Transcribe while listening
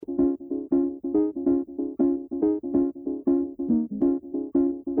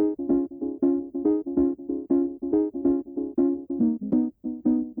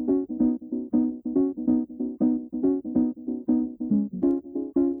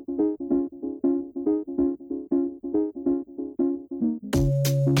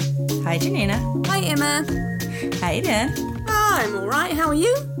Hi, Janina. Hi, Emma. How you doing? I'm all right. How are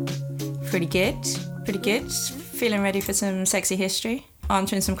you? Pretty good. Pretty good. Feeling ready for some sexy history.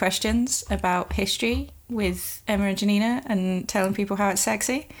 Answering some questions about history with Emma and Janina and telling people how it's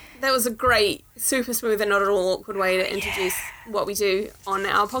sexy. That was a great, super smooth and not at all awkward way to introduce what we do on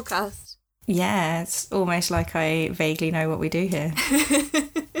our podcast. Yeah, it's almost like I vaguely know what we do here.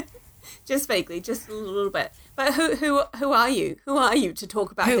 Just vaguely, just a little bit. But who are you? Who are you to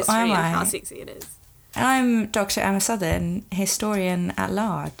talk about history and how sexy it is? I'm Dr. Emma Southern, historian at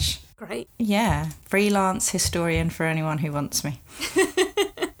large. Great. Yeah, freelance historian for anyone who wants me.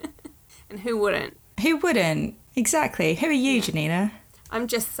 And who wouldn't? Who wouldn't? Exactly. Who are you, Janina? I'm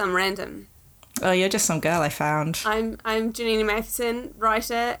just some random. Oh, you're just some girl I found. I'm Janina Matheson,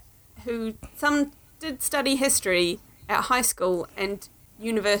 writer, who did study history at high school and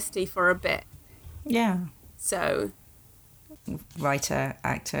university for a bit. Yeah. So. Writer,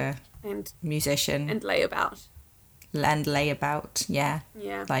 actor, and musician. And layabout. And layabout, yeah.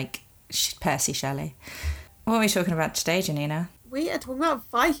 Yeah. Like Percy Shelley. What are we talking about today, Janina? We are talking about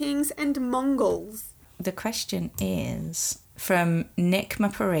Vikings and Mongols. The question is, from Nick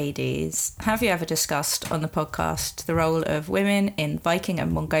Paredes, have you ever discussed on the podcast the role of women in Viking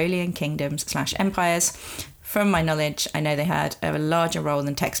and Mongolian kingdoms/empires? From my knowledge, I know they had a larger role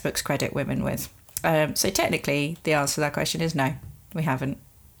than textbooks credit women with. So technically, the answer to that question is no, we haven't.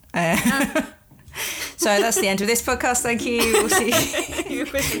 So that's the end of this podcast. Thank you. We'll see. Your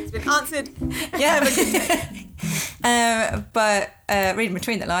question's been answered. Yeah. Have a good day. But reading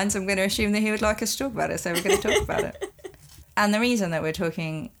between the lines, I'm going to assume that he would like us to talk about it, so we're going to talk about it. And the reason that we're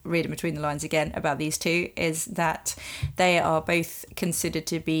reading between the lines again about these two is that they are both considered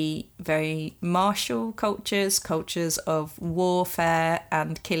to be very martial cultures of warfare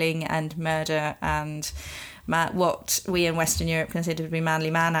and killing and murder and what we in Western Europe consider to be manly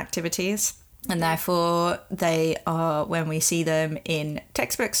man activities. And therefore they are, when we see them in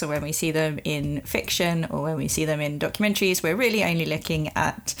textbooks or when we see them in fiction or when we see them in documentaries, we're really only looking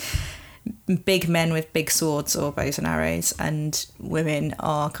at big men with big swords or bows and arrows, and women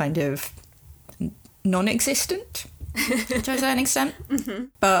are kind of non-existent to a certain extent. Mm-hmm.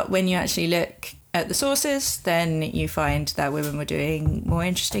 But when you actually look at the sources, then you find that women were doing more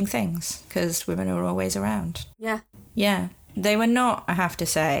interesting things because women are always around. Yeah. Yeah. They were not, I have to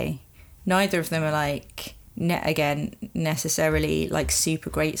say, neither of them are like, necessarily like super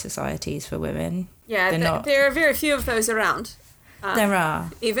great societies for women. Yeah, there are very few of those around. There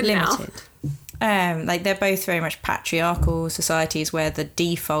are. Even limited. Now. Like they're both very much patriarchal societies where the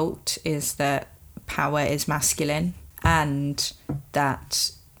default is that power is masculine and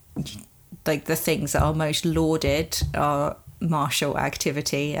that like the things that are most lauded are martial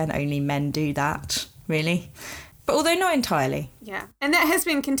activity and only men do that, really. But although not entirely. Yeah, and that has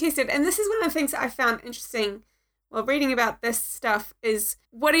been contested. And this is one of the things that I found interesting while reading about this stuff is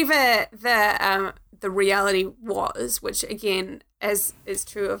whatever the reality was, which again, as is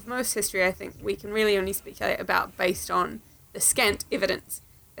true of most history, I think we can really only speculate about based on the scant evidence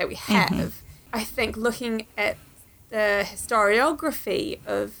that we have. Mm-hmm. I think looking at the historiography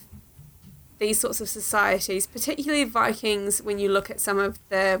of these sorts of societies, particularly Vikings, when you look at some of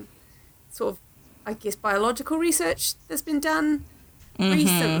the sort of, I guess, biological research that's been done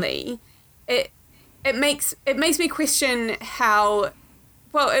recently, it makes me question how,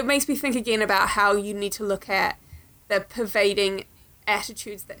 well, it makes me think again about how you need to look at the pervading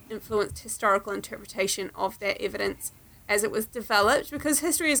attitudes that influenced historical interpretation of that evidence as it was developed, because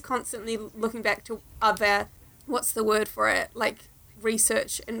history is constantly looking back to other, what's the word for it, like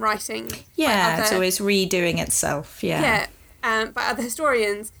research and writing. Yeah, it's always redoing itself, yeah. Yeah, by other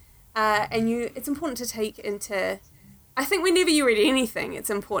historians. And it's important to take into, I think whenever you read anything, it's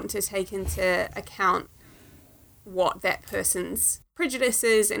important to take into account what that person's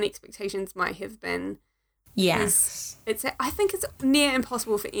prejudices and expectations might have been. Yes. I think it's near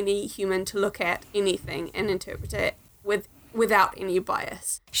impossible for any human to look at anything and interpret it without any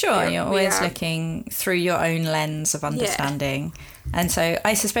bias. Sure, you're always looking through your own lens of understanding. Yeah. And so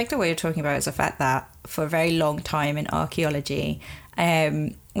I suspect that what you're talking about is the fact that for a very long time in archaeology,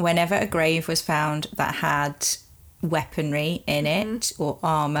 whenever a grave was found that had weaponry in it or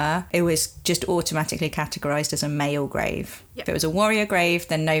armour, it was just automatically categorised as a male grave. Yep. If it was a warrior grave,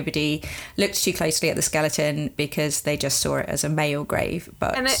 then nobody looked too closely at the skeleton because they just saw it as a male grave.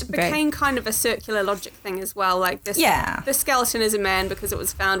 And it became kind of a circular logic thing as well. Like this skeleton is a man because it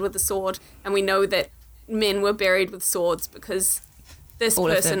was found with a sword, and we know that men were buried with swords because this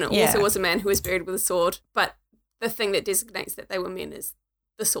person also was a man who was buried with a sword. But the thing that designates that they were men is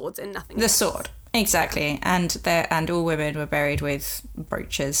the swords and nothing else. The sword. Exactly, and all women were buried with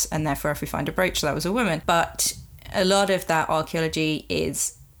brooches, and therefore if we find a brooch, that was a woman. But a lot of that archaeology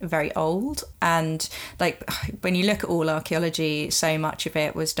is very old, and like when you look at all archaeology, so much of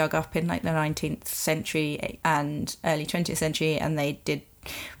it was dug up in like the 19th century and early 20th century, and they did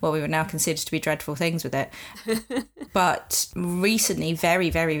what we would now consider to be dreadful things with it. But recently,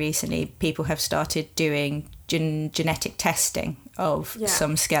 very, very recently, people have started doing genetic testing of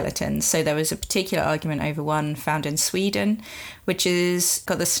some skeletons. So there was a particular argument over one found in Sweden, which is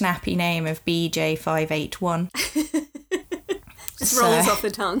got the snappy name of BJ581. Just rolls off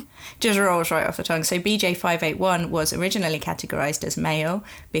the tongue. Just rolls right off the tongue. So BJ581 was originally categorised as male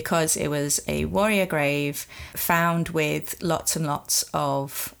because it was a warrior grave found with lots and lots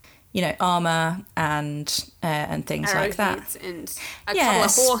of, you know, armour and things like that. And a couple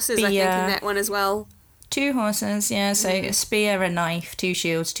of horses, I think, in that one as well. 2 horses, yeah. So a spear, a knife, 2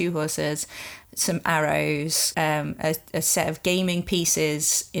 shields, 2 horses, some arrows, a set of gaming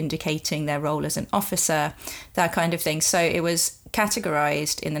pieces indicating their role as an officer, that kind of thing. So it was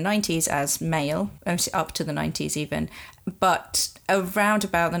categorised in the 90s as male, up to the 90s even. But around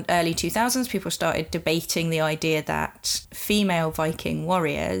about the early 2000s, people started debating the idea that female Viking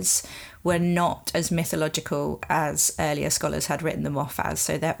warriors were not as mythological as earlier scholars had written them off as.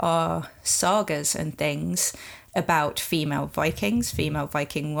 So there are sagas and things about female Vikings, female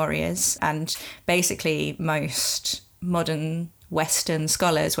Viking warriors, and basically most modern Western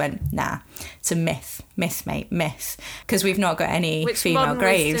scholars went, nah, it's a myth, mate, because we've not got any female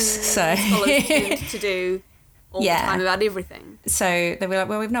graves. So scholars tend to do all the time about everything. So they were like,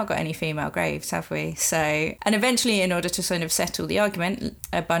 well, we've not got any female graves, have we? So, and eventually, in order to sort of settle the argument,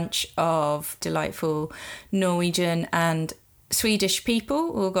 a bunch of delightful Norwegian and Swedish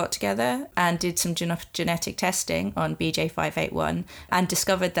people all got together and did some genetic testing on BJ581 and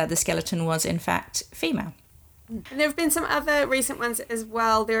discovered that the skeleton was in fact female. And there have been some other recent ones as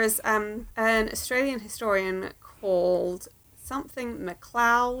well. There is an Australian historian called something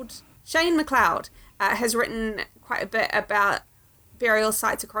McLeod. Shane McLeod has written quite a bit about burial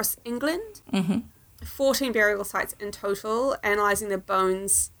sites across England. 14 burial sites in total, analysing the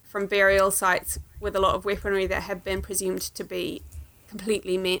bones from burial sites with a lot of weaponry that had been presumed to be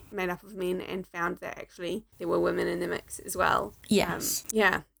completely made up of men, and found that actually there were women in the mix as well. Yes.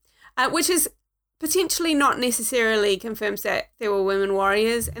 Which is potentially not necessarily confirms that there were women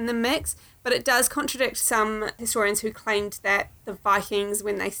warriors in the mix, but it does contradict some historians who claimed that the Vikings,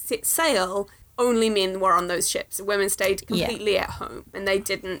 when they set sail, only men were on those ships. Women stayed completely at home and they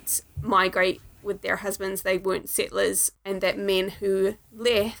didn't migrate with their husbands. They weren't settlers, and that men who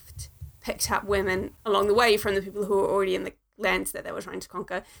left picked up women along the way from the people who were already in the lands that they were trying to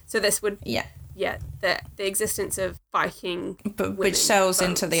conquer. So this would the existence of Viking which sells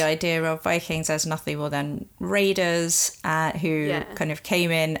into the idea of Vikings as nothing more than raiders who kind of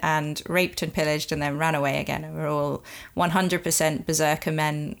came in and raped and pillaged and then ran away again, and were all 100% berserker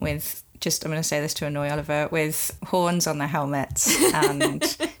men with, just, I'm going to say this to annoy Oliver, with horns on their helmets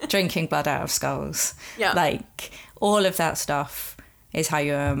and drinking blood out of skulls. Like all of that stuff is how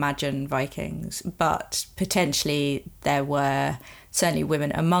you imagine Vikings, but potentially there were certainly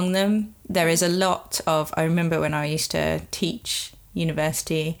women among them. There is a lot of, I remember when I used to teach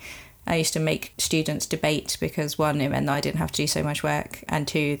university, I used to make students debate because one, it meant that I didn't have to do so much work, and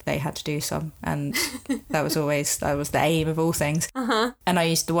two, they had to do some, and that was the aim of all things. And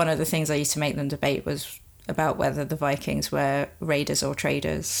one of the things I used to make them debate was about whether the Vikings were raiders or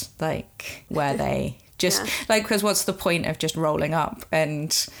traders. Like, were they just like, because what's the point of just rolling up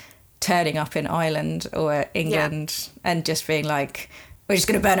and turning up in Ireland or England and just being like, we're just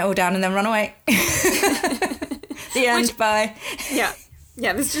going to burn it all down and then run away. The end, bye. Yeah,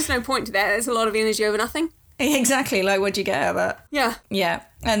 there's just no point to that. There's a lot of energy over nothing. Exactly, like what do you get out of that? Yeah,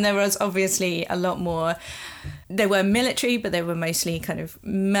 and there was obviously a lot more. They were military, but they were mostly kind of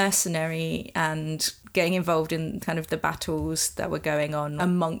mercenary and getting involved in kind of the battles that were going on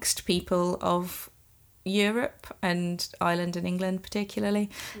amongst people of Europe and Ireland and England particularly.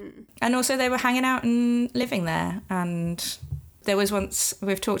 And also they were hanging out and living there. And there was once,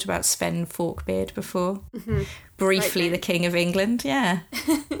 we've talked about Sven Forkbeard before, briefly the King of England,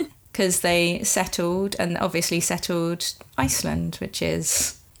 because they settled, and obviously settled Iceland, which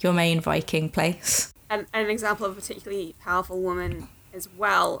is your main Viking place. And an example of a particularly powerful woman as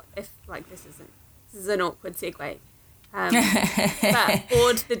well, if like this is an awkward segue. But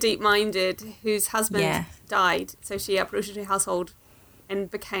Aud the Deep-Minded, whose husband died, so she uprooted her household and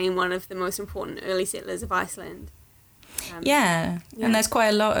became one of the most important early settlers of Iceland. And there's quite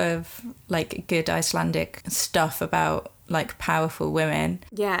a lot of like good Icelandic stuff about like powerful women.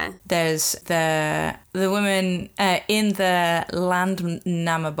 Yeah. There's the woman in the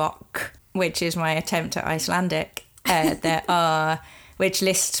Landnámabók, which is my attempt at Icelandic. There are, which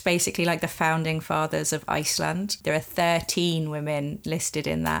lists basically like the founding fathers of Iceland. There are 13 women listed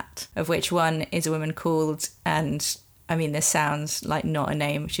in that, of which one is a woman called, and I mean this sounds like not a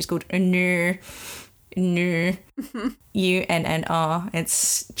name, she's called Unnur. UNNR.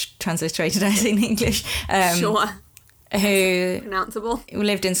 It's transliterated as in English. Sure. Who pronounceable.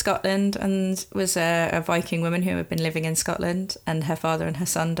 Lived in Scotland and was a Viking woman who had been living in Scotland, and her father and her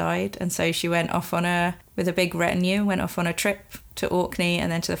son died, and so she went off with a big retinue, went off on a trip to Orkney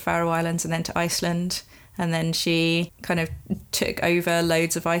and then to the Faroe Islands and then to Iceland, and then she kind of took over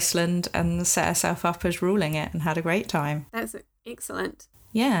loads of Iceland and set herself up as ruling it and had a great time. That's excellent.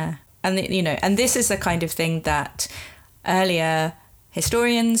 Yeah. And, and this is the kind of thing that earlier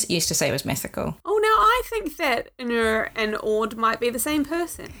historians used to say was mythical. Oh, now I think that Unnur and Ord might be the same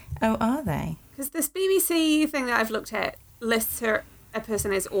person. Oh, are they? Because this BBC thing that I've looked at lists a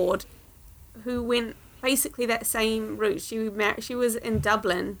person as Ord, who went basically that same route. She was in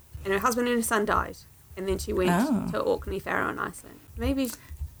Dublin, and her husband and her son died, and then she went to Orkney, Faroe and Iceland. Maybe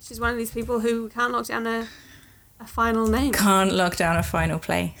she's one of these people who can't lock down a final name. Can't lock down a final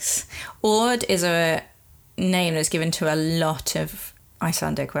place. Ord is a name that's given to a lot of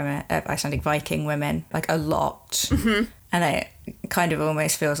Icelandic women, Icelandic Viking women, like a lot. Mm-hmm. And it kind of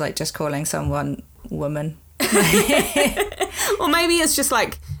almost feels like just calling someone woman. Or maybe it's just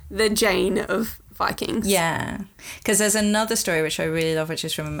like the Jane of Vikings. Yeah. Because there's another story which I really love, which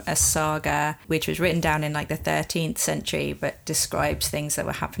is from a saga, which was written down in like the 13th century, but describes things that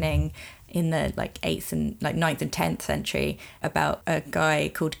were happening in the like 9th and 10th century about a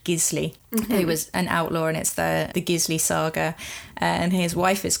guy called Gisli, who was an outlaw, and it's the Gisli saga, and his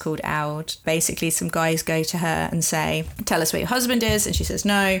wife is called Aud. Basically, some guys go to her and say, tell us what your husband is, and she says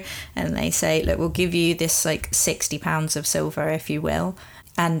no, and they say, look, we'll give you this like 60 pounds of silver if you will,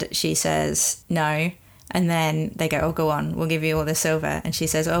 and she says no. And then they go, oh, go on, we'll give you all the silver. And she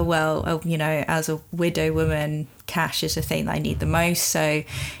says, oh, well, as a widow woman, cash is the thing that I need the most. So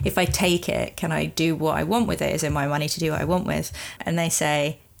if I take it, can I do what I want with it? Is it my money to do what I want with? And they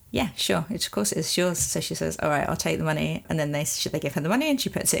say, yeah, sure. Of course it's yours. So she says, all right, I'll take the money. And then they give her the money, and she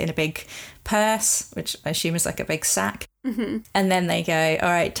puts it in a big purse, which I assume is like a big sack. Mm-hmm. And then they go, all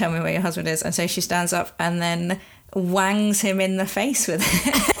right, tell me where your husband is. And so she stands up and then wangs him in the face with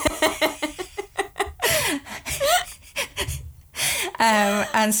it.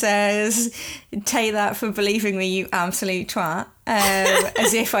 And says, take that for believing me, you absolute twat.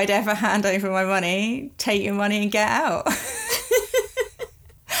 As if I'd ever hand over my money. Take your money and get out.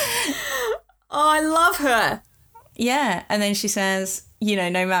 Oh, I love her. Yeah. And then she says, no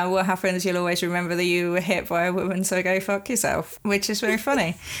matter what happens, you'll always remember that you were hit by a woman, so go fuck yourself, which is very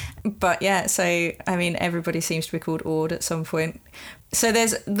funny. But yeah, so, I mean, everybody seems to be called Ord at some point. So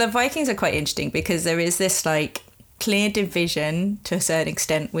the Vikings are quite interesting because there is this like clear division to a certain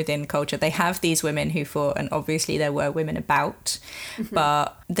extent within culture. They have these women who fought, and obviously there were women about,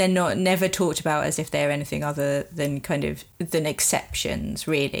 but they're never talked about as if they're anything other than than exceptions,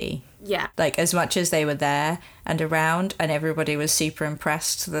 really. Yeah. Like, as much as they were there and around and everybody was super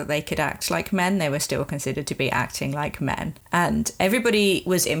impressed that they could act like men, they were still considered to be acting like men. And everybody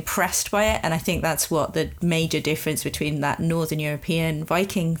was impressed by it. And I think that's what the major difference between that Northern European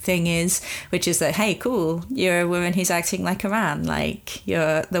Viking thing is, which is that, hey, cool, you're a woman who's acting like a man. Like,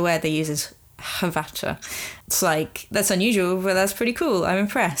 the word they use is havata. It's like, that's unusual, but that's pretty cool. I'm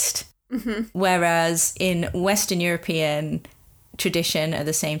impressed. Mm-hmm. Whereas in Western European tradition at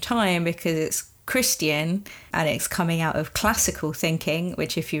the same time, because it's Christian and it's coming out of classical thinking,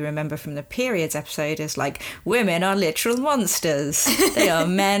 which, if you remember from the periods episode, is like, women are literal monsters. They are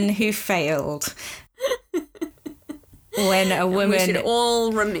men who failed. When a woman... And we should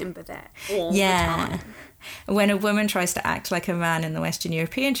all remember that all the time. When a woman tries to act like a man in the Western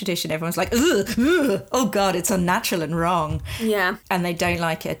European tradition, everyone's like, ugh, ugh, oh God, it's unnatural and wrong. Yeah. And they don't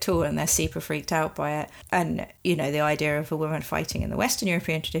like it at all, and they're super freaked out by it. And, the idea of a woman fighting in the Western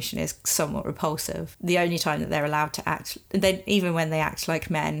European tradition is somewhat repulsive. The only time that they're allowed to act, even when they act like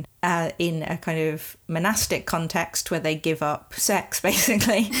men, in a kind of monastic context where they give up sex,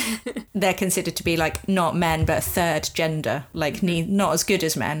 basically, they're considered to be like not men, but a third gender, like not as good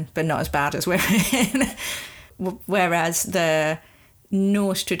as men, but not as bad as women. Whereas the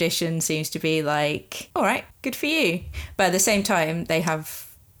Norse tradition seems to be like, all right, good for you. But at the same time, they have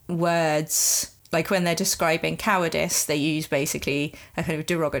words, like when they're describing cowardice, they use basically a kind of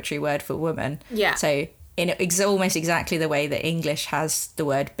derogatory word for woman. Yeah. So it's almost exactly the way that English has the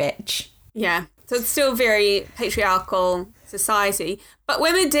word bitch. Yeah, So it's still very patriarchal society. But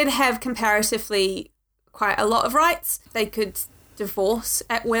women did have comparatively quite a lot of rights. They could divorce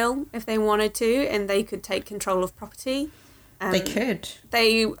at will if they wanted to, and they could take control of property. They could.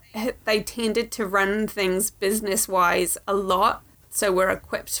 They tended to run things business-wise a lot, so were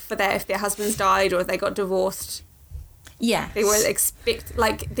equipped for that if their husbands died or they got divorced. Yeah. There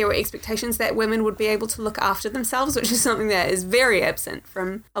were expectations that women would be able to look after themselves, which is something that is very absent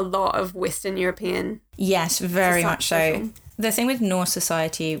from a lot of Western European. Yes, very much so. The thing with Norse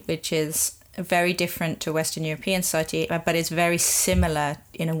society, which is very different to Western European society, but it's very similar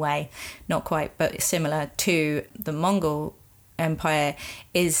in a way, not quite, but similar to the Mongol Empire,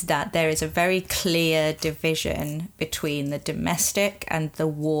 is that there is a very clear division between the domestic and the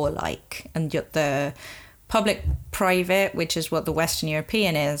warlike, and the public-private, which is what the Western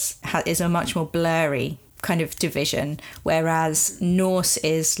European is a much more blurry kind of division, whereas Norse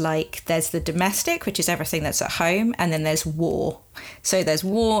is like there's the domestic, which is everything that's at home, and then there's war. So there's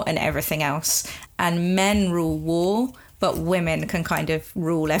war and everything else, and men rule war, but women can kind of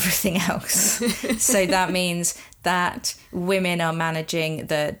rule everything else. So that means that women are managing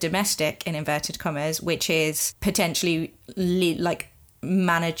the domestic, in inverted commas, which is potentially like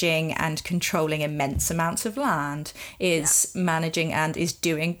managing and controlling immense amounts of land, is managing and is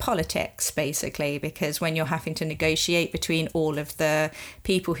doing politics, basically, because when you're having to negotiate between all of the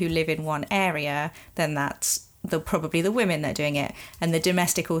people who live in one area, then that's probably the women that are doing it. And the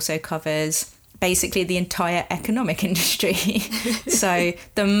domestic also covers basically the entire economic industry. So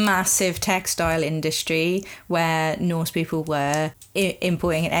the massive textile industry where Norse people were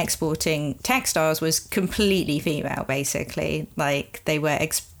importing and exporting textiles was completely female, basically. Like they were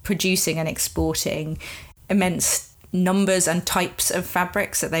producing and exporting immense numbers and types of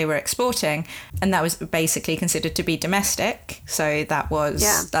fabrics that they were exporting, and that was basically considered to be domestic. So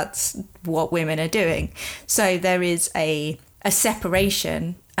that's what women are doing. So there is a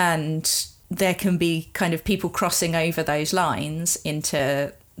separation, and there can be kind of people crossing over those lines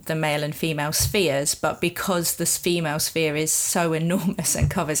into the male and female spheres, but because this female sphere is so enormous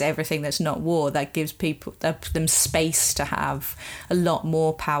and covers everything that's not war, that gives them space to have a lot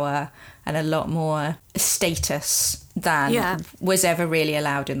more power and a lot more status than was ever really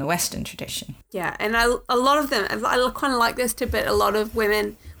allowed in the Western tradition. Yeah, and a lot of them, I kind of like this too, but a lot of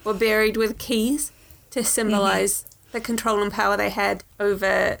women were buried with keys to symbolise the control and power they had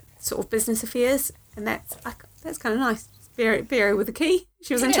over sort of business affairs, and that's kind of nice. Bury with a key.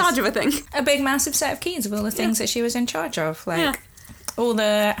 She was in charge of a thing. A big, massive set of keys of all the things that she was in charge of, like all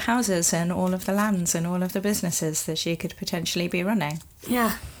the houses and all of the lands and all of the businesses that she could potentially be running.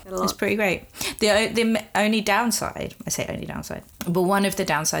 Yeah, it's pretty great. The only downside, I say only downside, but one of the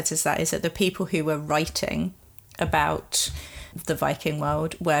downsides is that the people who were writing about the Viking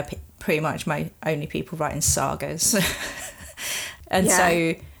world were pretty much my only people writing sagas, and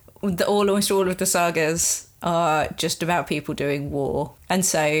so almost all of the sagas are just about people doing war. And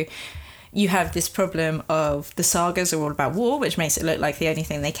so you have this problem of the sagas are all about war, which makes it look like the only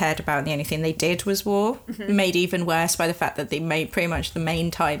thing they cared about and the only thing they did was war. Made even worse by the fact that they made pretty much the main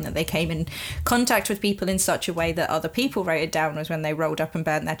time that they came in contact with people in such a way that other people wrote it down was when they rolled up and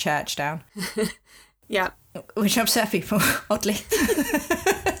burnt their church down. Yeah. Which upset people, oddly.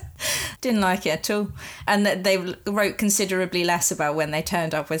 Didn't like it at all. And that they wrote considerably less about when they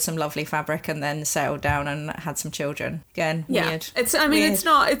turned up with some lovely fabric and then settled down and had some children. Again, weird. It's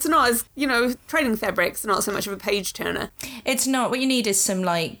not as, trading fabric's not so much of a page turner. It's not. What you need is some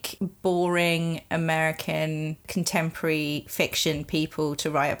like boring American contemporary fiction people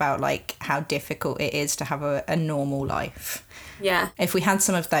to write about like how difficult it is to have a normal life. Yeah. If we had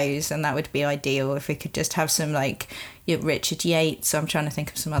some of those, then that would be ideal. If we could just have some like Richard Yates. I'm trying to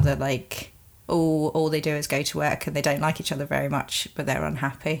think of some other like all they do is go to work and they don't like each other very much, but they're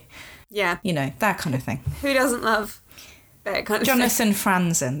unhappy. Yeah. That kind of thing. Who doesn't love that kind of Jonathan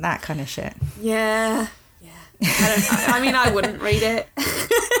Franzen, that kind of shit. Yeah. Yeah. I wouldn't read it.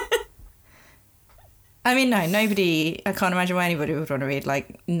 I mean, no, nobody, I can't imagine why anybody would want to read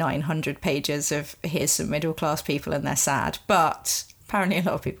like 900 pages of here's some middle class people and they're sad, but apparently a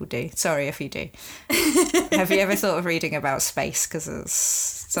lot of people do. Sorry if you do. Have you ever thought of reading about space? Because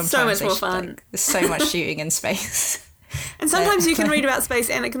sometimes so much more fun. There's so much shooting in space. And sometimes you can read about space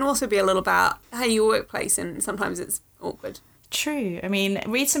and it can also be a little about your workplace, and sometimes it's awkward. True. I mean,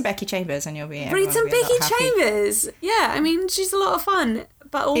 read some Becky Chambers and you'll be Read some Becky Chambers. Yeah, I mean, she's a lot of fun.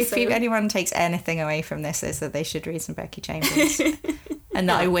 But also, if anyone takes anything away from this, is that they should read some Becky Chambers. And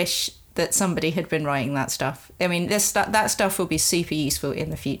that I wish that somebody had been writing that stuff. I mean, that stuff will be super useful in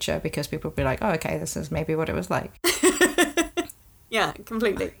the future because people will be like, oh, okay, this is maybe what it was like. Yeah,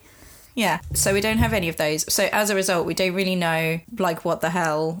 completely. Yeah. So we don't have any of those. So as a result, we don't really know like what the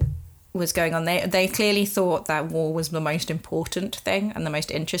hell was going on. They clearly thought that war was the most important thing and the most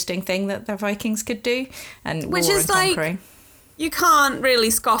interesting thing that the Vikings could do, and which war is and conquering. like, you can't really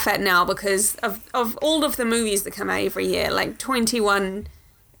scoff at now because of all of the movies that come out every year, like 21,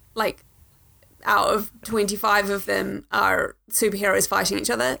 like out of 25 of them are superheroes fighting each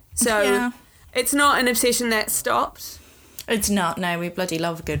other. So Yeah. it's not an obsession that stopped. It's not. No, we bloody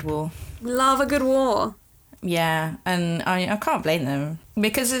love a good war. We love a good war. Yeah, and I can't blame them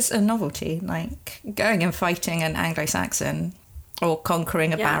because it's a novelty. Like going and fighting an Anglo-Saxon or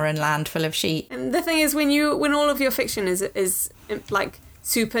conquering a barren land full of sheep. And the thing is, when all of your fiction is like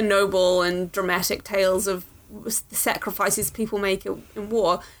super noble and dramatic tales of the sacrifices people make in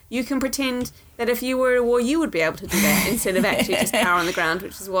war, you can pretend that if you were at a war, you would be able to do that instead of actually just cower on the ground,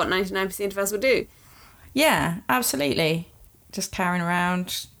 which is what 99% of us would do. Yeah, absolutely. Just carrying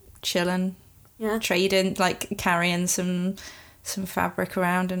around, chilling, trading, like carrying some fabric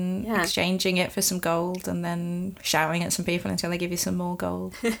around and exchanging it for some gold and then shouting at some people until they give you some more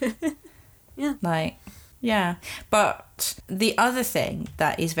gold. But the other thing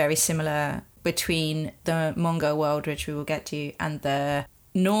that is very similar between the Mongol world, which we will get to, and the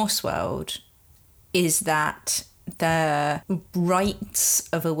Norse world is that the rights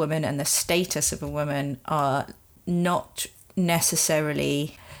of a woman and the status of a woman are not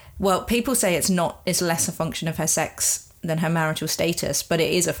necessarily, well, people say it's less a function of her sex than her marital status, but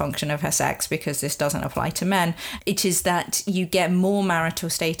it is a function of her sex because this doesn't apply to men. It is that you get more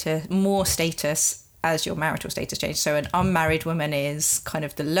status as your marital status changes. So an unmarried woman is kind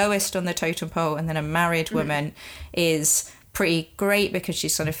of the lowest on the totem pole, and then a married woman is pretty great because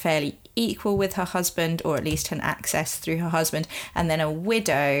she's sort of fairly equal with her husband, or at least can access through her husband, and then a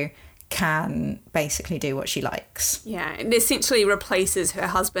widow can basically do what she likes. Yeah, it essentially replaces her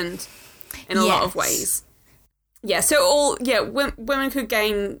husband in a lot of ways. Yeah, so women could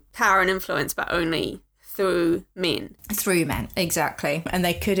gain power and influence, but only through men. Through men, exactly. And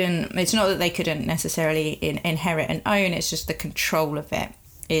they couldn't, it's not that they couldn't necessarily inherit and own, it's just the control of it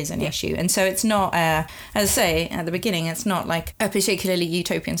is an issue. And so it's not, as I say at the beginning, it's not like a particularly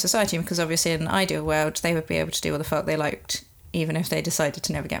utopian society, because obviously in an ideal world, they would be able to do what the fuck they liked, even if they decided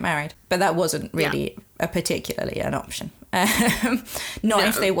to never get married. But that wasn't really a particularly an option. Not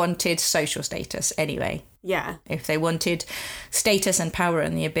if they wanted social status anyway. Yeah. If they wanted status and power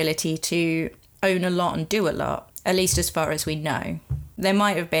and the ability to own a lot and do a lot, at least as far as we know. There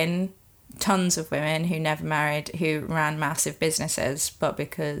might have been tons of women who never married, who ran massive businesses, but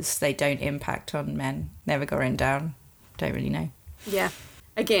because they don't impact on men, never got written down. Don't really know. Yeah.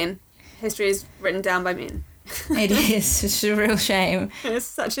 Again, history is written down by men. It is. It's a real shame. It's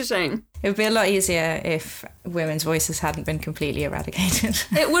such a shame. It would be a lot easier if women's voices hadn't been completely eradicated.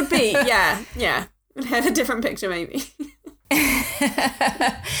 It would be, yeah. We'd have a different picture, maybe.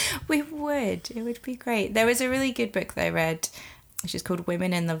 We would. It would be great. There was a really good book that I read, which is called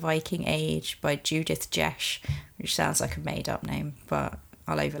Women in the Viking Age by Judith Jesch, which sounds like a made-up name, but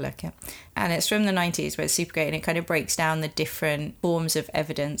I'll overlook it. And it's from the 90s, but it's super great, and it kind of breaks down the different forms of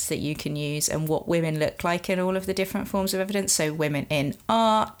evidence that you can use and what women look like in all of the different forms of evidence. So women in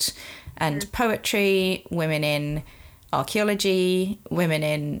art and poetry, women in archaeology, women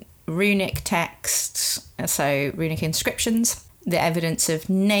in runic texts, so runic inscriptions, the evidence of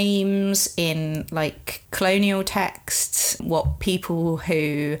names in like colonial texts, what people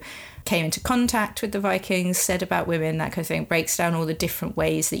who came into contact with the Vikings said about women, that kind of thing. Breaks down all the different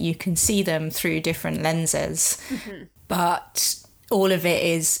ways that you can see them through different lenses. Mm-hmm. But all of it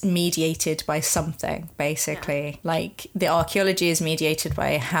is mediated by something, basically. Yeah. Like the archaeology is mediated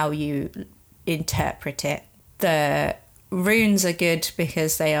by how you interpret it. The runes are good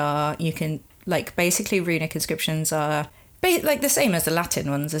because you can, like, basically runic inscriptions are like the same as the Latin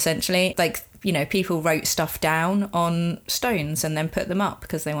ones, essentially. Like, you know, people wrote stuff down on stones and then put them up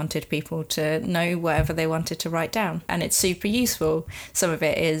because they wanted people to know whatever they wanted to write down. And it's super useful. Some of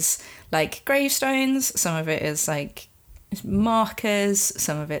it is like gravestones, some of it is like markers,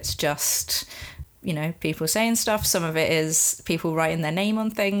 some of it's just, you know, people saying stuff, some of it is people writing their name on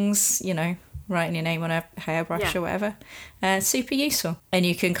things, you know, writing your name on a hairbrush or whatever. Super useful. And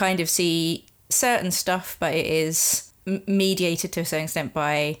you can kind of see certain stuff, but it is mediated to a certain extent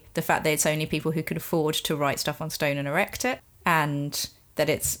by the fact that it's only people who can afford to write stuff on stone and erect it, and that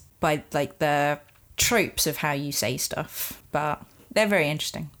it's by like the tropes of how you say stuff. But they're very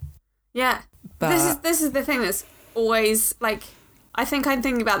interesting. Yeah. But this is the thing that's always, like, I think I'm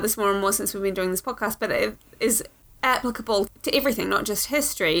thinking about this more and more since we've been doing this podcast, but it is applicable to everything, not just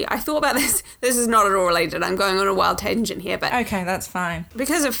history. I thought about this. This is not at all related. I'm going on a wild tangent here, but Okay, that's fine.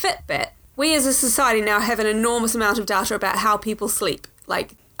 because of Fitbit, we as a society now have an enormous amount of data about how people sleep,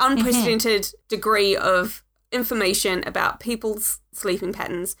 like unprecedented degree of information about people's sleeping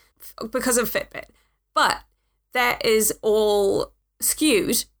patterns because of Fitbit. But that is all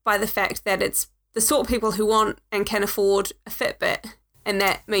skewed by the fact that it's the sort of people who want and can afford a Fitbit. And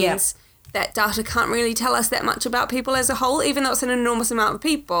that means that data can't really tell us that much about people as a whole, even though it's an enormous amount of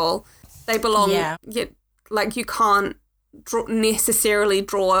people. They belong, like you can't necessarily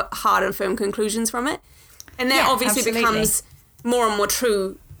draw hard and firm conclusions from it. And that obviously becomes more and more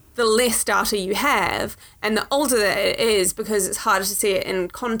true the less data you have and the older that it is, because it's harder to see it in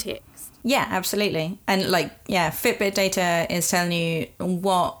context. Yeah, absolutely. And Fitbit data is telling you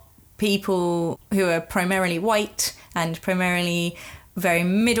what people who are primarily white and primarily very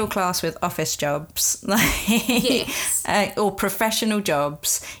middle class with office jobs or professional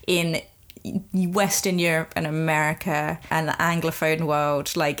jobs in Western Europe and America and the Anglophone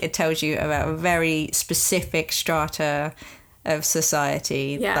world, like it tells you about a very specific strata of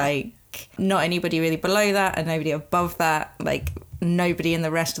society, like not anybody really below that and nobody above that, like nobody in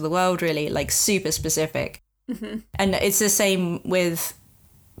the rest of the world really, like super specific. And it's the same with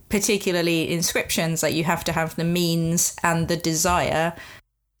particularly inscriptions, like you have to have the means and the desire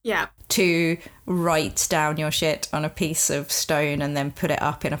to write down your shit on a piece of stone and then put it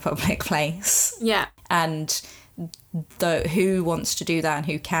up in a public place. And who wants to do that and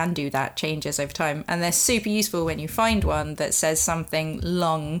who can do that changes over time, and they're super useful when you find one that says something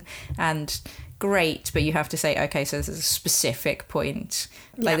long and great, but you have to say, okay, so this is a specific point.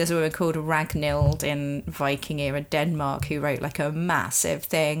 Like there's a woman called Ragnhild in Viking era Denmark who wrote like a massive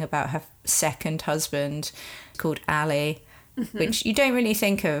thing about her second husband called Ali, which you don't really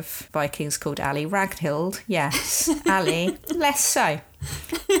think of Vikings called Ali. Ragnhild, yes. Ali, less so.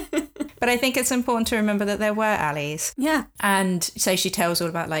 But I think it's important to remember that there were Alis. And so she tells all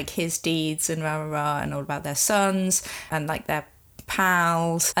about like his deeds and rah, rah, rah, and all about their sons and like their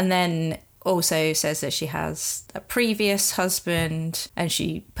pals. And then also says that she has a previous husband and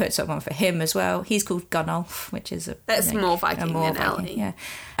she puts up one for him as well. He's called Gunnulf, which is more Viking than Ali. Yeah.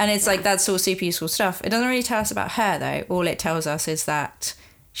 And it's like, that's all super useful stuff. It doesn't really tell us about her though. All it tells us is that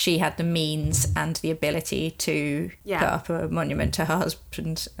she had the means and the ability to put up a monument to her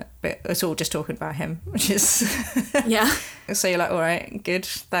husband, but it's all just talking about him, which is so you're like, all right, good,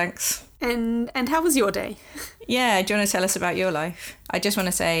 thanks. And how was your day? Yeah, do you want to tell us about your life? I just want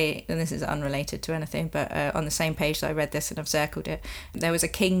to say, and this is unrelated to anything, but on the same page that I read this and I've circled it, there was a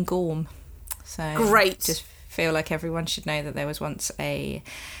King Gorm. So great. Just feel like everyone should know that there was once a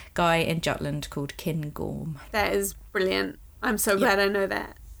guy in Jutland called King Gorm. That is brilliant. I'm so glad I know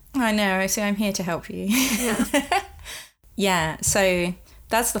that. I know, so I'm here to help you. So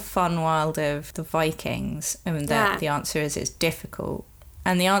that's the fun world of the Vikings, and the answer is it's difficult.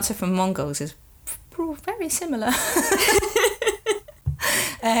 And the answer for Mongols is very similar.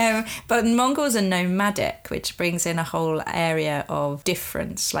 But Mongols are nomadic, which brings in a whole area of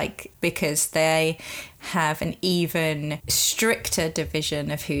difference, like because they have an even stricter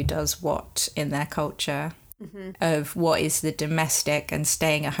division of who does what in their culture. Of what is the domestic and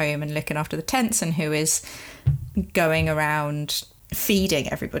staying at home and looking after the tents, and who is going around feeding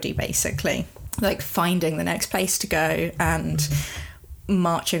everybody, basically, like finding the next place to go and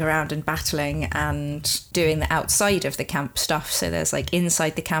marching around and battling and doing the outside of the camp stuff. So there's like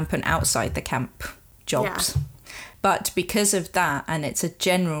inside the camp and outside the camp jobs. But because of that, and it's a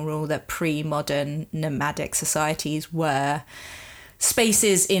general rule that pre-modern nomadic societies were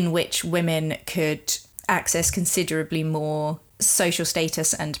spaces in which women could access considerably more social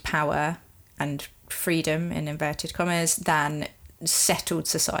status and power and freedom, in inverted commas, than settled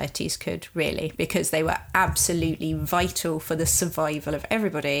societies could, really, because they were absolutely vital for the survival of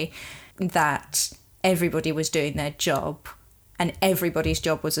everybody, that everybody was doing their job and everybody's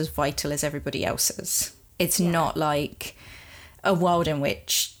job was as vital as everybody else's. It's not like a world in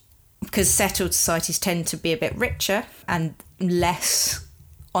which, because settled societies tend to be a bit richer and less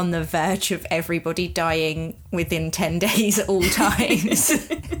on the verge of everybody dying within 10 days at all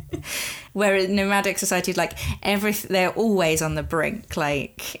times. Whereas nomadic societies, like they're always on the brink,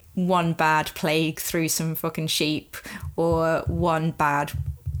 like one bad plague through some fucking sheep or one bad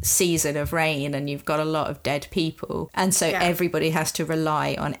season of rain and you've got a lot of dead people. And so everybody has to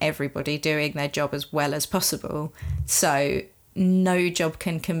rely on everybody doing their job as well as possible. So no job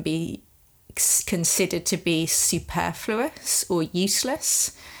can be considered to be superfluous or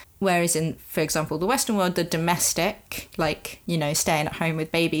useless. Whereas in, for example, the Western world, the domestic, like, you know, staying at home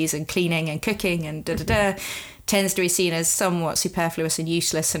with babies and cleaning and cooking and tends to be seen as somewhat superfluous and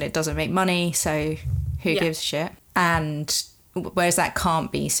useless, and it doesn't make money, so who gives a shit? And whereas that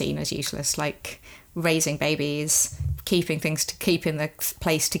can't be seen as useless, like raising babies, keeping the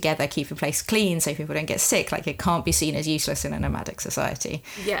place together, keeping the place clean so people don't get sick, like it can't be seen as useless in a nomadic society.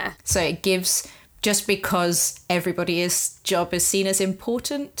 Yeah. So it gives, just because everybody's job is seen as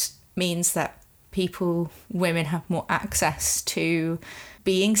important means that women have more access to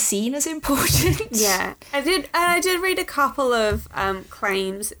being seen as important. Yeah. I did read a couple of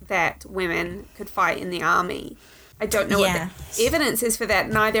claims that women could fight in the army. I don't know what the evidence is for that.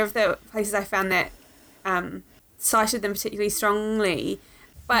 Neither of the places I found that cited them particularly strongly.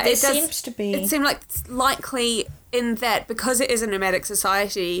 But it seems to be. It seemed like it's likely in that because it is a nomadic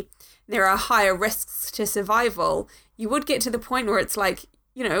society, there are higher risks to survival. You would get to the point where it's like,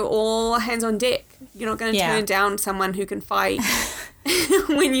 you know, all hands on deck. You're not going to turn down someone who can fight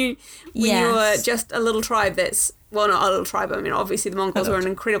when you're just a little tribe that's, well, not a little tribe. I mean, obviously the Mongols were an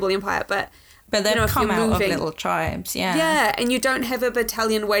incredible empire, but they've come out of little tribes, yeah. Yeah, and you don't have a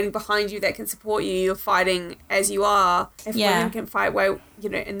battalion waiting behind you that can support you. You're fighting as you are. If women can fight, why, you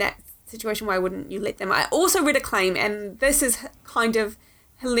know, in that situation, why wouldn't you let them? I also read a claim, and this is kind of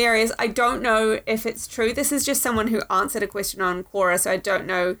hilarious. I don't know if it's true. This is just someone who answered a question on Quora, so I don't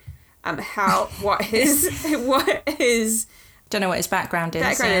know what his don't know what his background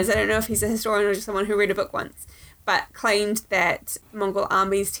is. I don't know if he's a historian or just someone who read a book once, but claimed that Mongol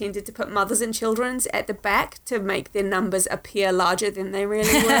armies tended to put mothers and children at the back to make their numbers appear larger than they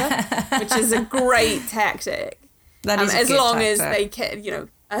really were, which is a great tactic. That is a as good long tactic. as they can, you know,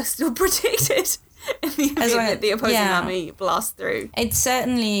 are still protected in the event that the opposing army blasts through. It's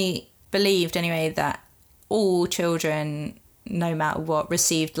certainly believed anyway that all children, no matter what,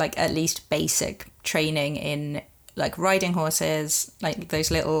 received like at least basic training in like riding horses, like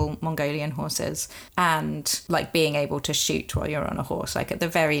those little Mongolian horses, and like being able to shoot while you're on a horse. Like at the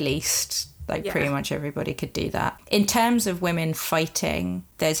very least, like pretty much everybody could do that. In terms of women fighting,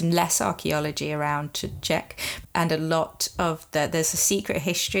 there's less archaeology around to check, and a lot of there's a secret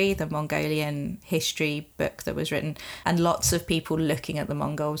history, the Mongolian history book that was written, and lots of people looking at the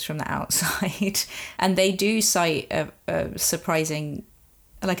Mongols from the outside, and they do cite a surprising,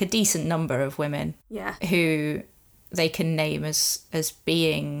 like a decent number of women who they can name as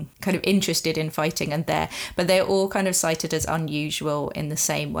being kind of interested in fighting and but they're all kind of cited as unusual in the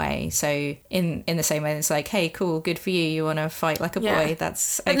same way. So in the same way, it's like, hey, cool, good for you. You want to fight like a boy.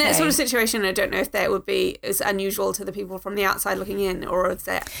 That's okay. In that sort of situation, I don't know if that would be as unusual to the people from the outside looking in, or if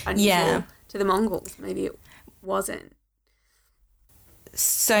that unusual to the Mongols. Maybe it wasn't.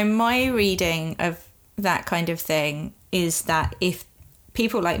 So my reading of that kind of thing is that if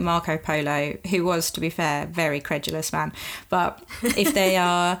people like Marco Polo, who was, to be fair, very credulous man, but if they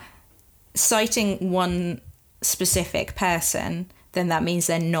are citing one specific person, then that means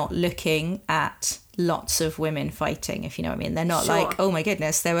they're not looking at lots of women fighting, if you know what I mean. They're not like, oh my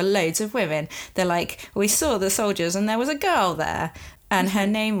goodness, there were loads of women. They're like, we saw the soldiers and there was a girl there, and her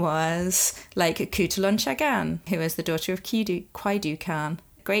name was like Kutalon Chagan, who was the daughter of Kwaidu Khan,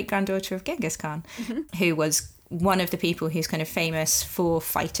 great-granddaughter of Genghis Khan, who was one of the people who's kind of famous for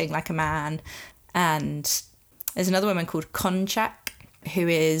fighting like a man. And there's another woman called Konchak, who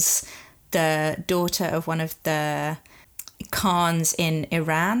is the daughter of one of the Khans in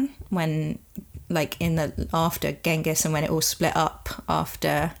Iran when, like, after Genghis and when it all split up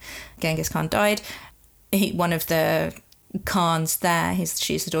after Genghis Khan died. One of the Khans there,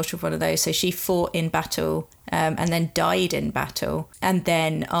 she's the daughter of one of those, so she fought in battle and then died in battle, and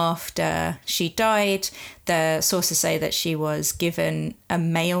then after she died, the sources say that she was given a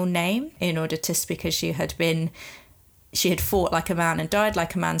male name in order to, because she had fought like a man and died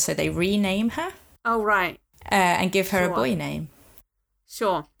like a man, so they rename her and give her a boy name,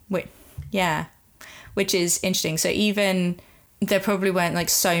 which is interesting. So even there probably weren't like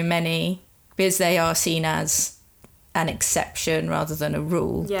so many, because they are seen as an exception rather than a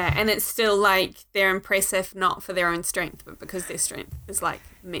rule. Yeah, and it's still like they're impressive not for their own strength, but because their strength is like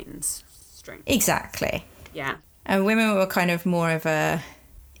men's strength. Exactly. Yeah. And women were kind of more of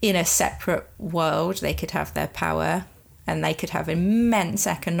in a separate world. They could have their power, and they could have immense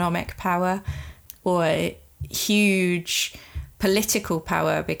economic power or huge political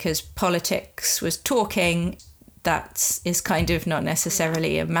power, because politics was talking. That is kind of not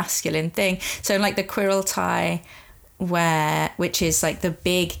necessarily a masculine thing. So like the Quirrell, which is like the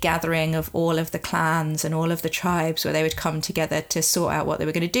big gathering of all of the clans and all of the tribes, where they would come together to sort out what they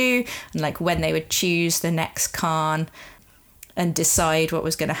were going to do, and like when they would choose the next Khan. and decide what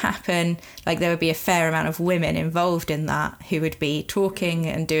was going to happen. Like there would be a fair amount of women involved in that who would be talking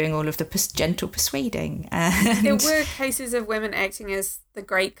and doing all of the gentle persuading. And there were cases of women acting as the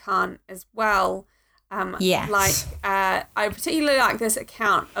Great Khan as well. Yes. Like I particularly like this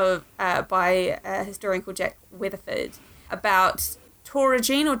account of by a historian called Jack Weatherford about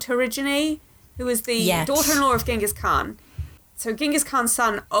Torigine, who was the daughter-in-law of Genghis Khan. So Genghis Khan's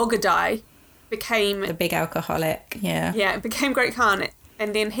son Ogadai became the big alcoholic. Yeah, became Great Khan,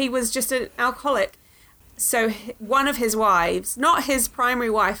 and then he was just an alcoholic. So one of his wives, not his primary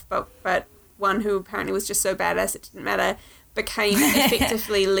wife, but one who apparently was just so badass it didn't matter, became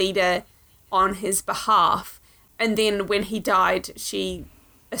effectively leader on his behalf. And then when he died, she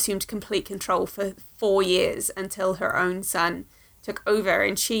assumed complete control for 4 years until her own son took over,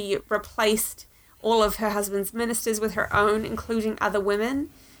 and she replaced all of her husband's ministers with her own, including other women.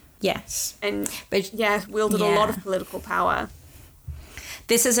 Yes. And wielded a lot of political power.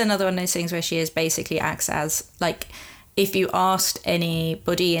 This is another one of those things where she basically acts as, like, if you asked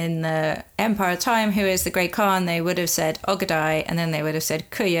anybody in the empire at the time who is the Great Khan, they would have said Ogadai, and then they would have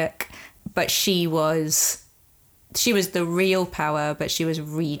said Kuyuk, but she was the real power, but she was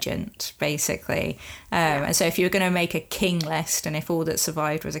regent, basically. And so if you were going to make a king list, and if all that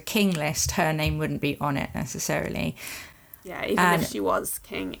survived was a king list, her name wouldn't be on it necessarily. Yeah, even if she was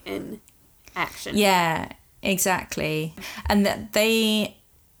king in action. Yeah, exactly. And that they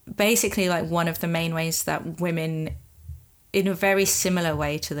basically, like, one of the main ways that women, in a very similar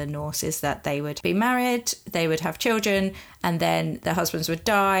way to the Norse, is that they would be married, they would have children, and then their husbands would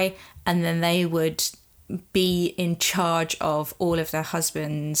die, and then they would be in charge of all of their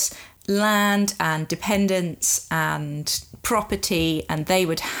husbands' land and dependents and property, and they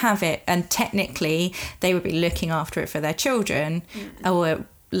would have it, and technically they would be looking after it for their children, or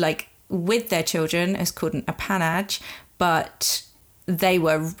like with their children. It's called an appanage, but they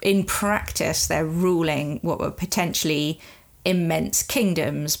were, in practice, they're ruling what were potentially immense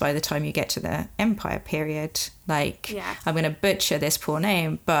kingdoms by the time you get to the empire period. Like, I'm going to butcher this poor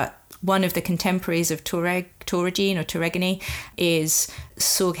name, but one of the contemporaries of Torigine is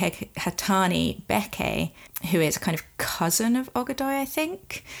Sorghetani Beke, who is a kind of cousin of Ogadai, I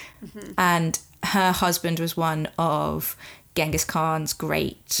think. Mm-hmm. And her husband was one of Genghis Khan's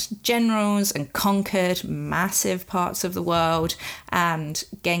great generals and conquered massive parts of the world. And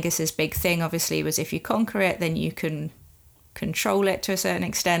Genghis's big thing, obviously, was if you conquer it, then you can control it to a certain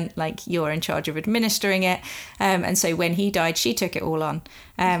extent, like you're in charge of administering it. And so when he died, she took it all on.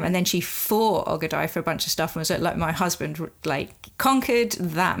 And then she fought Ogadai for a bunch of stuff and was like, my husband, like, conquered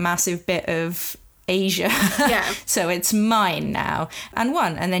that massive bit of Asia. So it's mine now, and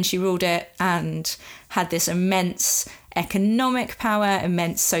won. And then she ruled it and had this immense economic power,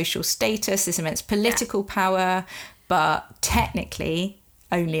 immense social status, this immense political power, but technically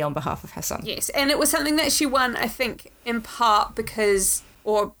only on behalf of her son. Yes, and it was something that she won, I think, in part because,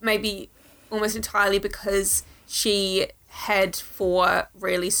 or maybe almost entirely because, she had 4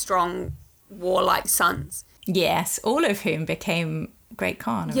 really strong warlike sons. Yes, all of whom became Great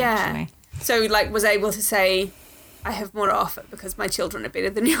Khan eventually. So, like, was able to say, I have more to offer because my children are better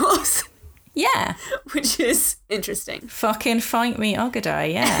than yours. Yeah. Which is interesting. Fucking fight me,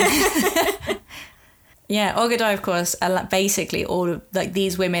 Ogadai, yeah. Yeah, Ogadai, of course, basically all of, like,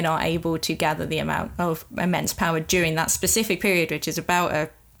 these women are able to gather the amount of immense power during that specific period, which is about a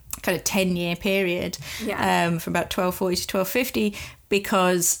kind of 10-year period, from about 1240 to 1250,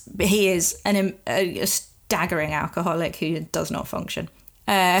 because he is a staggering alcoholic who does not function.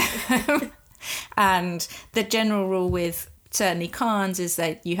 And the general rule with certainly Khans is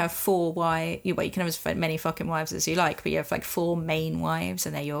that you have 4 wives. You can have as many fucking wives as you like, but you have like 4 main wives,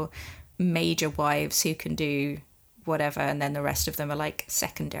 and they're your major wives who can do whatever, and then the rest of them are like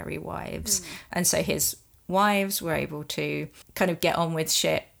secondary wives. And so his wives were able to kind of get on with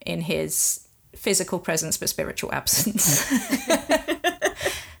shit in his physical presence but spiritual absence.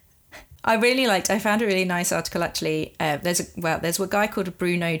 I found a really nice article actually. There's a guy called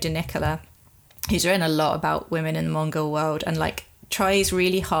Bruno de Nicola who's written a lot about women in the Mongol world, and like tries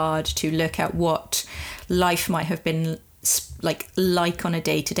really hard to look at what life might have been like on a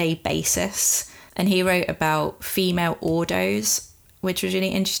day-to-day basis. And he wrote about female ordos, which was really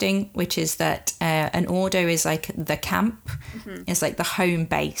interesting, which is that an ordo is like the camp. It's like the home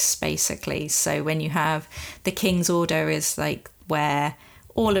base, basically. So when you have the king's ordo is like where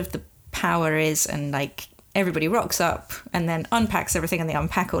all of the power is, and like everybody rocks up and then unpacks everything, and they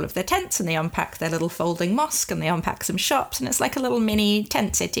unpack all of their tents, and they unpack their little folding mosque, and they unpack some shops, and it's like a little mini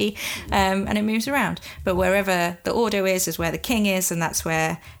tent city, and it moves around. But wherever the ordo is where the king is, and that's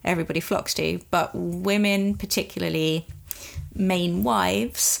where everybody flocks to. But women particularly main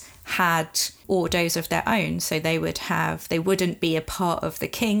wives had ordos of their own. So they wouldn't be a part of the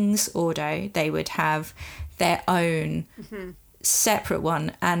king's ordo. They would have their own separate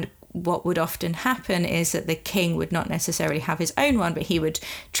one. And what would often happen is that the king would not necessarily have his own one, but he would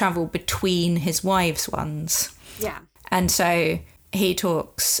travel between his wives' ones. Yeah. And so he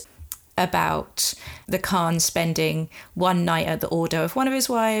talks about the Khan spending one night at the ordo of one of his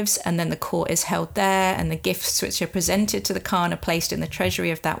wives, and then the court is held there, and the gifts which are presented to the Khan are placed in the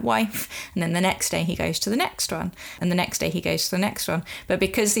treasury of that wife, and then the next day he goes to the next one, and the next day he goes to the next one. But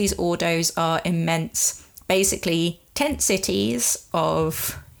because these ordos are immense, basically tent cities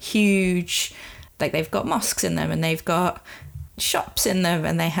of huge, like they've got mosques in them, and they've got shops in them,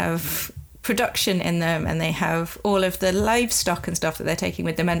 and they have production in them, and they have all of the livestock and stuff that they're taking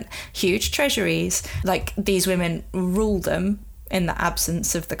with them, and huge treasuries. Like, these women rule them in the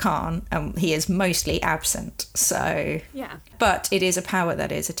absence of the Khan, and he is mostly absent. So yeah, but it is a power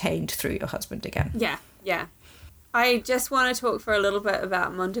that is attained through your husband again. Yeah. I just want to talk for a little bit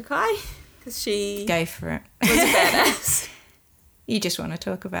about Mordecai, because she Go for it. was a badass. You just want to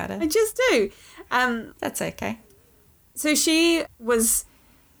talk about I it. just do. That's okay. So she was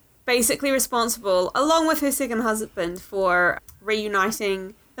basically responsible, along with her second husband, for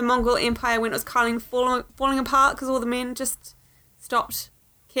reuniting the Mongol Empire when it was kind of falling apart because all the men just stopped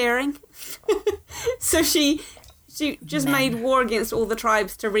caring. So she just made war against all the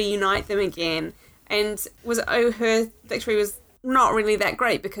tribes to reunite them again, and her victory was not really that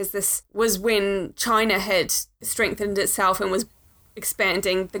great, because this was when China had strengthened itself and was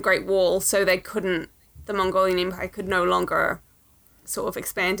expanding the Great Wall, so the Mongolian Empire could no longer sort of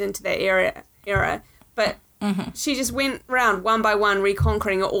expand into that era. But she just went around one by one,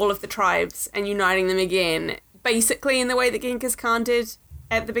 reconquering all of the tribes and uniting them again, basically in the way that Genghis Khan did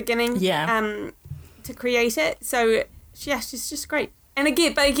at the beginning. Yeah. To create it. So she's just great. And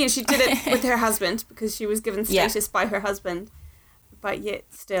again, she did it with her husband, because she was given status by her husband, but yet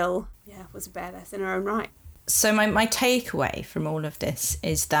still, was a badass in her own right. So my takeaway from all of this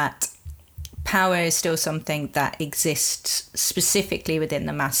is that power is still something that exists specifically within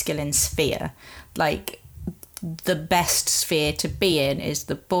the masculine sphere. Like, the best sphere to be in is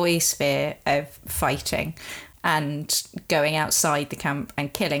the boy sphere of fighting and going outside the camp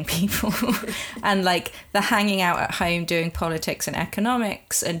and killing people. And like the hanging out at home doing politics and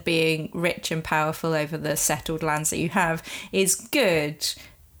economics and being rich and powerful over the settled lands that you have is good,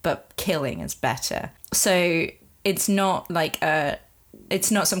 but killing is better. So it's not it's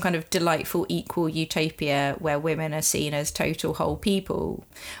not some kind of delightful equal utopia where women are seen as total whole people.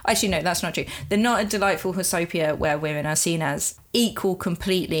 Actually, no, that's not true. They're not a delightful utopia where women are seen as equal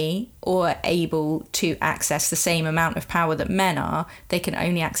completely or able to access the same amount of power that men are. They can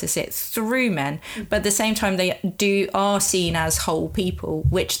only access it through men. But at the same time, they are seen as whole people,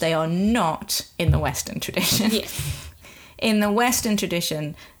 which they are not in the Western tradition. Yeah. In the Western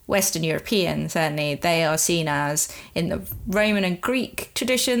tradition, Western European, certainly, they are seen as, in the Roman and Greek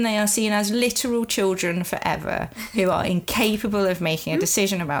tradition, they are seen as literal children forever who are incapable of making a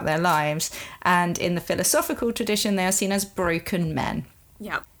decision about their lives. And in the philosophical tradition, they are seen as broken men.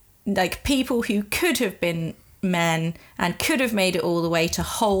 Yeah. Like people who could have been men and could have made it all the way to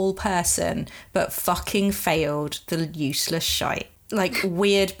whole person, but fucking failed the useless shite. Like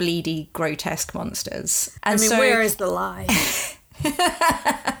weird, bleedy, grotesque monsters. And I mean, where is the lie?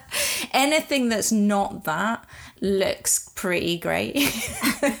 Anything that's not that looks pretty great.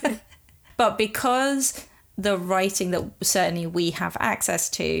 But because the writing that certainly we have access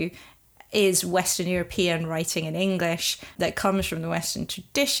to is Western European writing in English that comes from the Western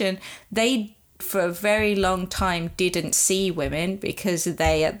tradition, they for a very long time didn't see women because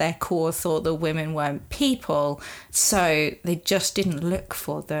they at their core thought that women weren't people, so they just didn't look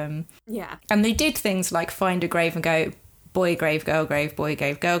for them. Yeah. And they did things like find a grave and go boy grave, girl grave, boy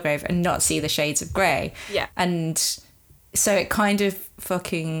grave, girl grave, and not see the shades of grey. Yeah. And so it kind of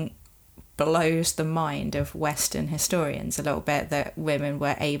fucking blows the mind of Western historians a little bit that women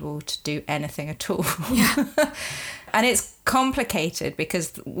were able to do anything at all. Yeah. And it's complicated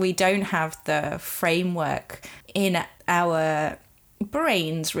because we don't have the framework in our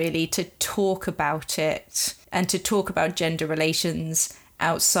brains really to talk about it and to talk about gender relations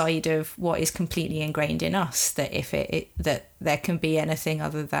outside of what is completely ingrained in us, that if that there can be anything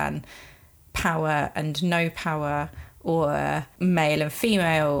other than power and no power, or male and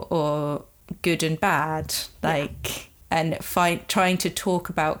female, or good and bad, and trying to talk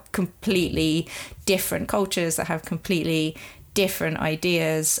about completely different cultures that have completely different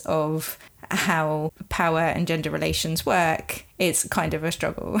ideas of how power and gender relations work. It's kind of a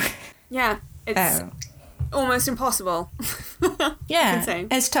struggle. Yeah, almost impossible. Yeah, insane.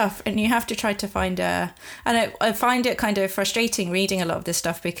 it's tough, and you have to try to find and I find it kind of frustrating reading a lot of this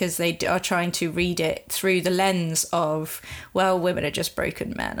stuff because they are trying to read it through the lens of, well, women are just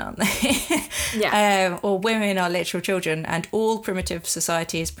broken men, aren't they? Yeah. Or women are literal children, and all primitive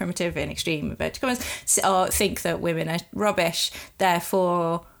societies, primitive in extreme inverted commas, think that women are rubbish,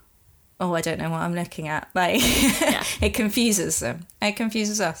 therefore... Oh, I don't know what I'm looking at. Like, It confuses them. It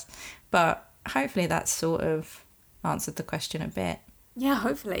confuses us. But hopefully that's sort of answered the question a bit. Yeah,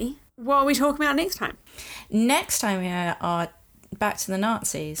 hopefully. What are we talking about next time? Next time we are back to the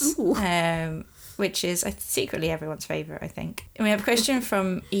Nazis, which is secretly everyone's favourite, I think. And we have a question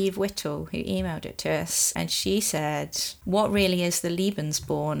from Eve Whittle, who emailed it to us, and she said, what really is the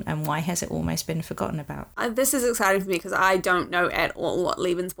Lebensborn and why has it almost been forgotten about? This is exciting for me because I don't know at all what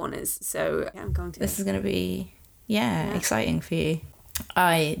Lebensborn is, so I'm going to... This is going to be, exciting for you.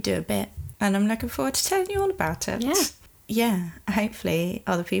 I do a bit, and I'm looking forward to telling you all about it. Yeah, hopefully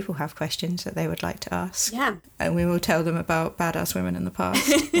other people have questions that they would like to ask. Yeah. And we will tell them about badass women in the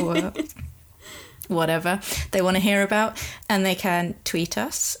past or whatever they want to hear about. And they can tweet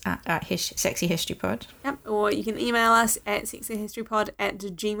us at Sexy History Pod. Yep, or you can email us at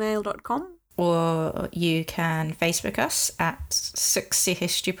sexyhistorypod@gmail.com. Or you can Facebook us at Sexy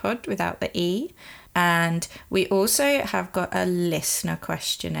History Pod without the E. And we also have got a listener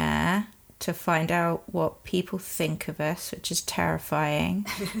questionnaire to find out what people think of us, which is terrifying.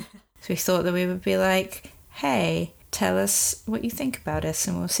 So we thought that we would be like, hey, tell us what you think about us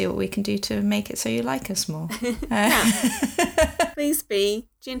and we'll see what we can do to make it so you like us more. Please be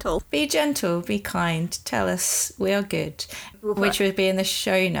gentle. Be gentle, be kind, tell us we are good, which will be in the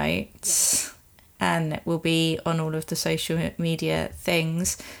show notes and will be on all of the social media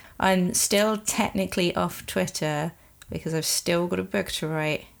things. I'm still technically off Twitter because I've still got a book to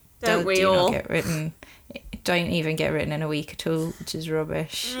write. Don't we all? Not get written. Don't even get written in a week at all, which is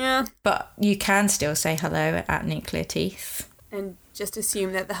rubbish. Yeah. But you can still say hello at Nuclear Teeth. And just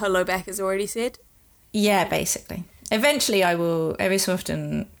assume that the hello back is already said? Yeah, basically. Eventually I will, every so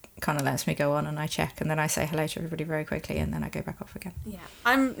often, kind of lets me go on and I check and then I say hello to everybody very quickly and then I go back off again. Yeah.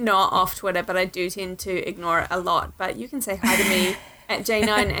 I'm not off Twitter, but I do tend to ignore it a lot. But you can say hi to me at J9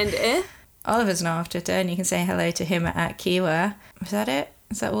 and Oliver's not off Twitter and you can say hello to him at Kiwa. Is that it?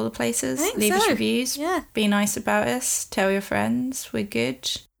 Is that all the places? I think Leave so. us reviews. Yeah. Be nice about us. Tell your friends. We're good.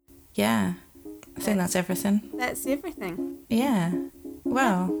 Yeah. I think that's everything. That's everything. Yeah.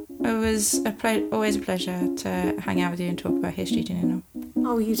 Well, it was always a pleasure to hang out with you and talk about history, do you know?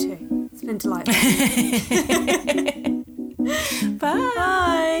 Oh, you too. It's been delightful. Bye.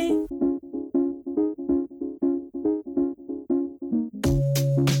 Bye.